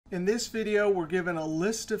In this video, we're given a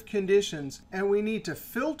list of conditions, and we need to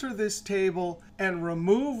filter this table and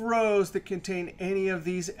remove rows that contain any of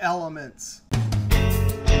these elements.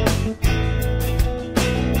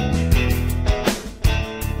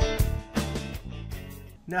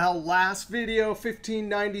 Now, last video,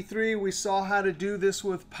 1593, we saw how to do this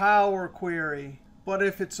with Power Query. But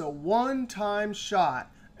if it's a one-time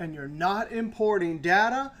shot and you're not importing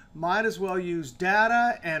data, might as well use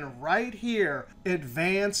data and right here,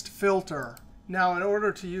 advanced filter. Now, in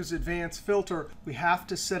order to use advanced filter, we have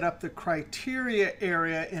to set up the criteria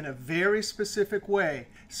area in a very specific way.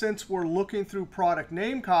 Since we're looking through product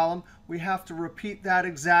name column, we have to repeat that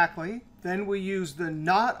exactly. Then we use the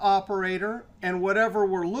not operator, and whatever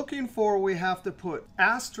we're looking for, we have to put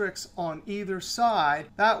asterisks on either side.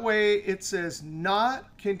 That way, it says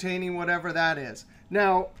not containing whatever that is.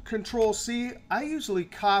 Now, Control-C, I usually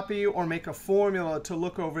copy or make a formula to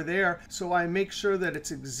look over there, so I make sure that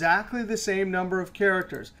it's exactly the same number of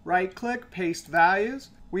characters. Right-click, paste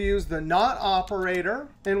values. We use the not operator,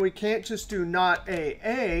 and we can't just do not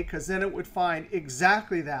AA, because then it would find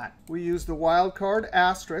exactly that. We use the wildcard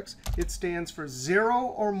asterisk. It stands for 0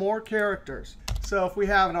 or more characters. So if we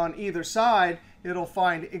have it on either side, it'll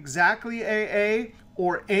find exactly AA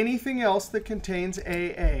or anything else that contains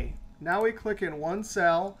AA. Now we click in one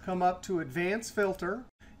cell, come up to Advanced Filter.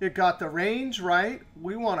 It got the range right.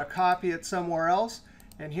 We want to copy it somewhere else.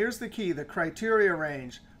 And here's the key, the criteria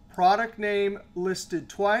range. Product name listed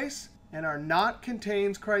twice, and our not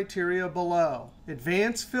contains criteria below.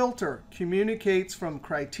 Advanced Filter communicates from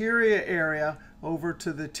criteria area over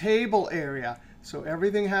to the table area. So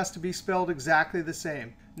everything has to be spelled exactly the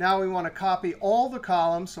same. Now we want to copy all the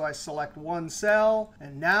columns, so I select one cell.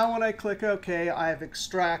 And now when I click OK, I have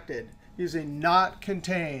extracted using not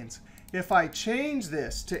contains. If I change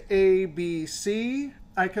this to ABC,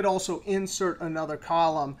 I could also insert another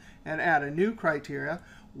column and add a new criteria.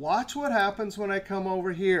 Watch what happens when I come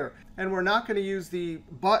over here. And we're not going to use the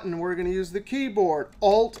button. We're going to use the keyboard,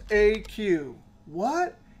 Alt-AQ.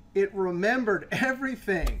 What? It remembered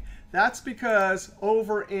everything. That's because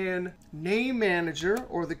over in Name Manager,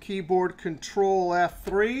 or the keyboard Control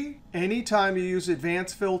F3, anytime you use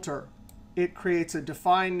Advanced Filter, it creates a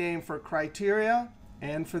defined name for criteria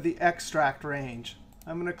and for the extract range.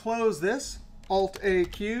 I'm going to close this,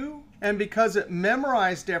 Alt-AQ. And because it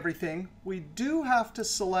memorized everything, we do have to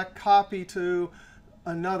select copy to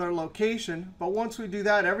another location. But once we do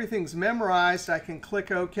that, everything's memorized. I can click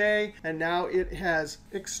OK. And now it has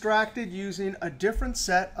extracted using a different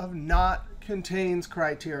set of not contains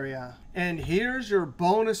criteria. And here's your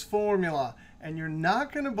bonus formula. And you're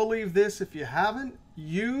not going to believe this if you haven't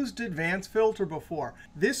used Advanced Filter before.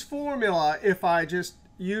 This formula, if I just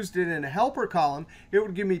used it in a helper column, it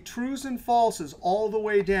would give me trues and falses all the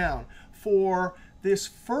way down. For this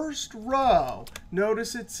first row,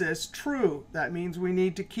 notice it says true. That means we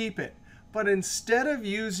need to keep it. But instead of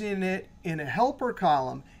using it in a helper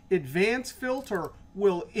column, Advanced Filter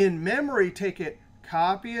will, in memory, take it,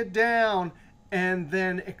 copy it down, and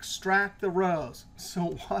then extract the rows.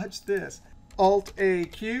 So watch this.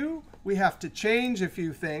 Alt-AQ. We have to change a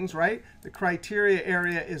few things, right? The criteria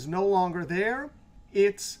area is no longer there.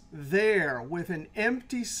 It's there with an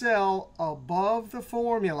empty cell above the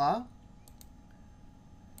formula.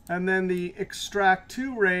 And then the extract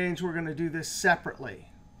to range, we're going to do this separately.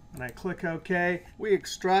 And I click OK. We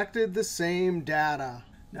extracted the same data.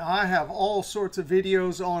 Now, I have all sorts of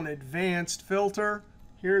videos on Advanced Filter.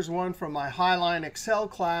 Here's one from my Highline Excel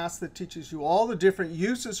class that teaches you all the different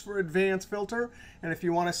uses for Advanced Filter. And if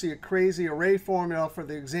you want to see a crazy array formula for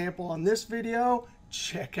the example on this video,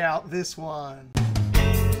 check out this one.